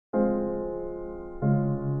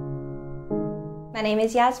My name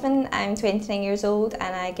is Yasmin, I'm 29 years old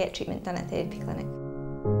and I get treatment done at Therapy Clinic.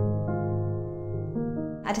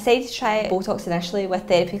 I decided to try Botox initially with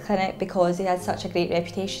Therapy Clinic because they had such a great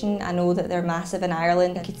reputation. I know that they're massive in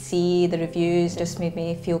Ireland. I could see the reviews, just made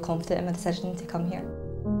me feel confident in my decision to come here.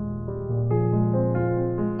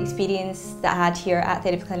 The experience that I had here at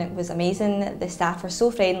Therapy Clinic was amazing. The staff were so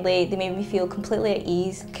friendly, they made me feel completely at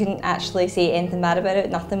ease. Couldn't actually say anything bad about it,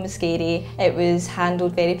 nothing was scary. It was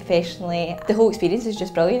handled very professionally. The whole experience was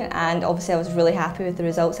just brilliant, and obviously I was really happy with the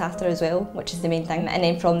results after as well, which is the main thing. And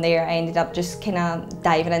then from there I ended up just kind of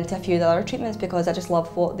diving into a few of the other treatments because I just love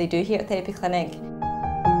what they do here at Therapy Clinic.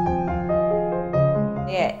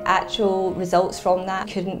 The actual results from that,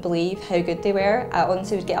 I couldn't believe how good they were. I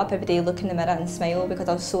honestly would get up every day, look in the mirror and smile because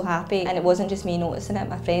I was so happy. And it wasn't just me noticing it,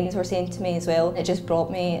 my friends were saying to me as well. It just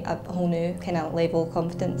brought me a whole new kind of level of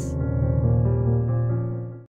confidence.